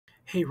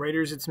Hey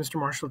writers, it's Mr.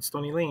 Marshall at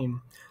Stony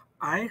Lane.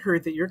 I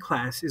heard that your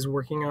class is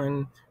working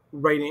on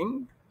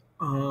writing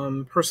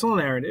personal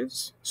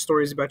narratives,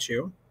 stories about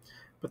you,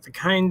 but the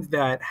kind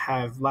that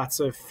have lots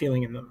of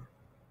feeling in them,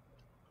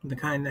 the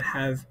kind that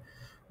have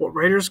what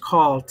writers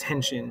call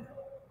tension.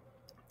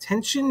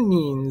 Tension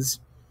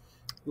means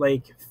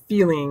like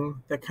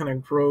feeling that kind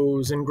of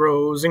grows and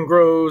grows and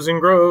grows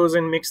and grows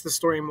and makes the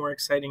story more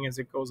exciting as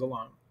it goes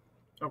along.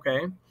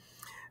 Okay?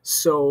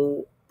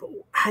 So,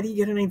 how do you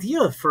get an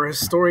idea for a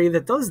story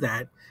that does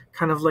that?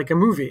 Kind of like a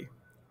movie,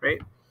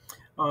 right?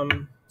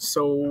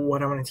 So,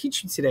 what I want to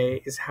teach you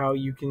today is how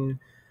you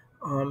can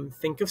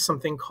think of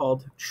something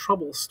called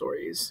trouble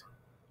stories.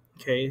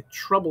 Okay,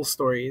 trouble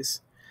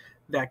stories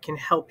that can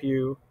help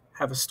you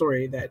have a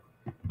story that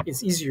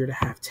is easier to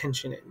have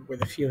tension in, where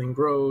the feeling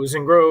grows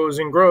and grows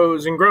and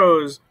grows and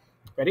grows.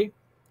 Ready?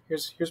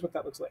 Here's what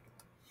that looks like.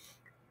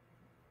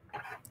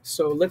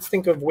 So let's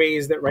think of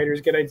ways that writers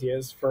get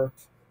ideas for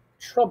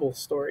trouble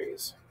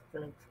stories.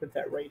 I'm going to put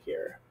that right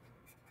here.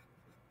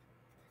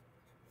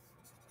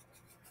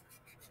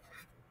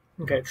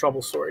 Okay,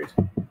 trouble stories.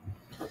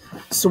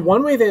 So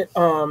one way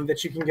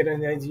that you can get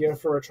an idea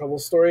for a trouble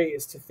story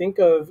is to think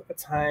of a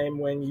time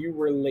when you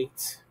were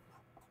late.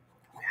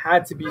 You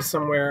had to be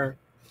somewhere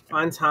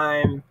on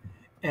time,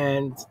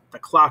 and the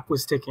clock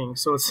was ticking.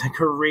 So it's like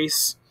a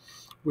race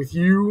with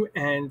you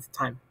and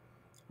time.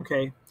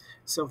 Okay,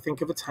 so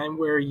think of a time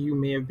where you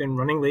may have been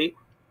running late,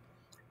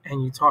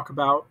 and you talk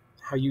about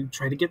how you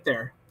try to get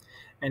there.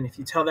 And if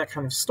you tell that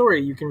kind of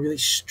story, you can really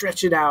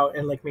stretch it out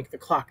and like make the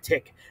clock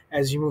tick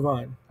as you move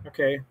on.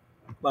 Okay,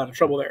 a lot of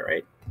trouble there,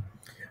 right?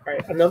 All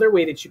right, another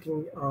way that you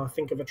can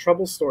think of a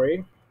trouble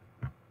story.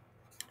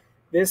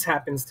 This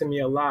happens to me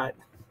a lot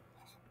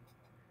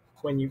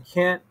when you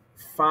can't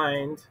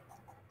find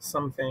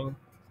something.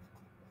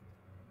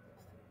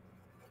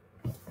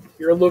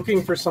 You're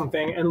looking for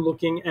something and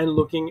looking and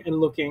looking and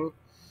looking,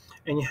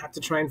 and you have to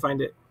try and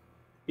find it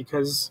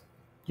because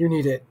you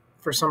need it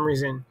for some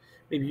reason.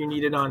 Maybe you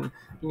need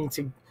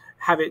to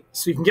have it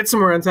so you can get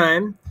somewhere on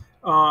time,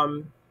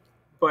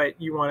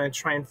 but you want to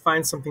try and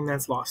find something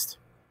that's lost.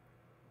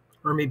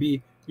 Or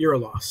maybe you're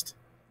lost.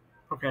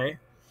 Okay?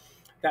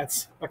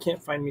 That's a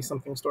can't find me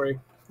something story.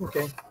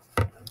 Okay?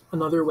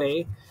 Another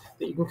way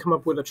that you can come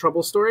up with a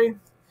trouble story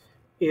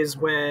is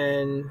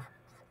when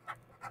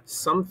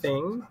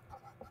something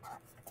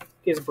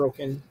is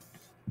broken.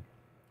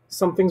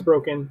 Something's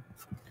broken.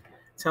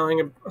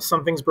 Telling a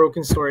something's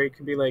broken story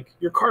could be like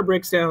your car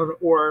breaks down,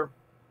 or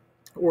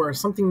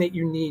something that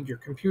you need, your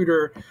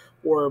computer,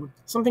 or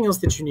something else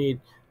that you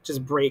need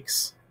just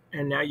breaks,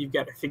 and now you've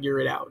got to figure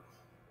it out.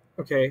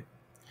 Okay,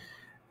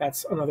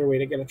 that's another way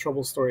to get a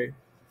trouble story.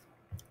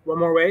 One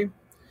more way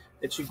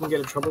that you can get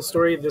a trouble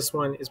story, this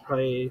one is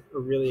probably a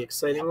really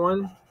exciting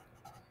one,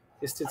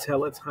 is to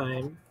tell a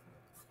time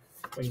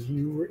when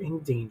you were in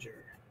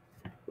danger,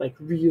 like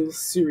real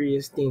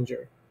serious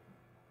danger.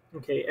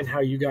 Okay, and how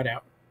you got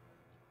out.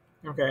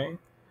 Okay,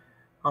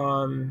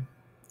 where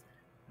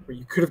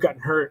you could have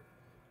gotten hurt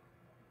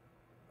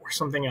or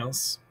something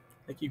else,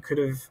 like you could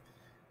have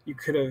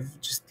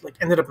just like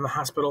ended up in the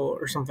hospital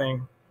or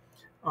something.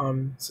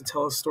 So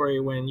tell a story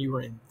when you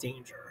were in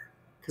danger,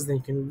 because then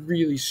you can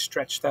really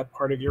stretch that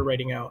part of your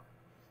writing out.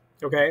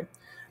 Okay.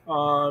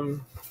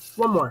 One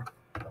more.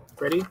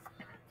 Ready?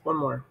 One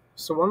more.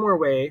 So one more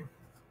way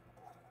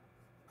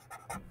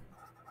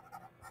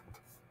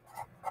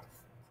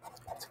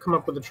to come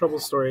up with a trouble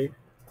story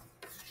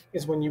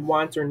is when you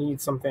want or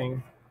need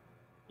something.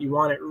 You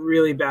want it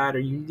really bad, or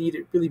you need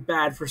it really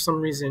bad for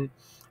some reason,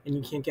 and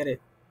you can't get it,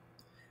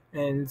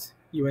 and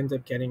you end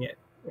up getting it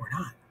or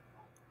not,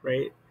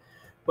 right?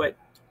 But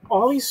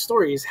all these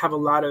stories have a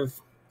lot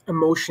of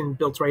emotion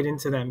built right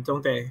into them,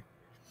 don't they?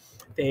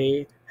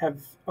 They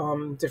have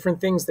different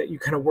things that you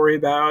kind of worry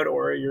about,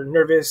 or you're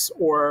nervous,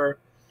 or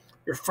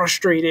you're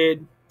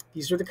frustrated.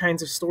 These are the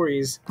kinds of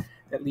stories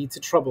that lead to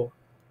trouble,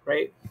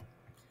 right?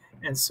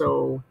 And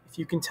so, if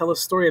you can tell a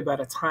story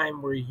about a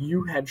time where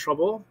you had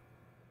trouble,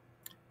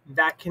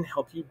 that can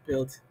help you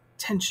build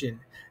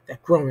tension,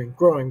 that growing,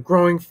 growing,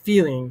 growing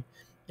feeling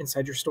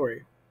inside your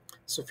story.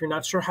 So, if you're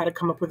not sure how to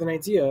come up with an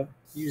idea,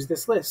 use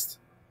this list.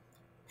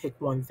 Pick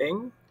one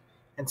thing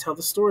and tell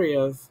the story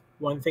of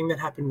one thing that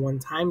happened one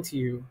time to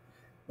you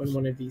when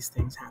one of these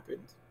things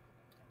happened.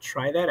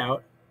 Try that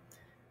out.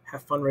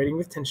 Have fun writing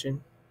with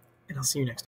tension, and I'll see you next time.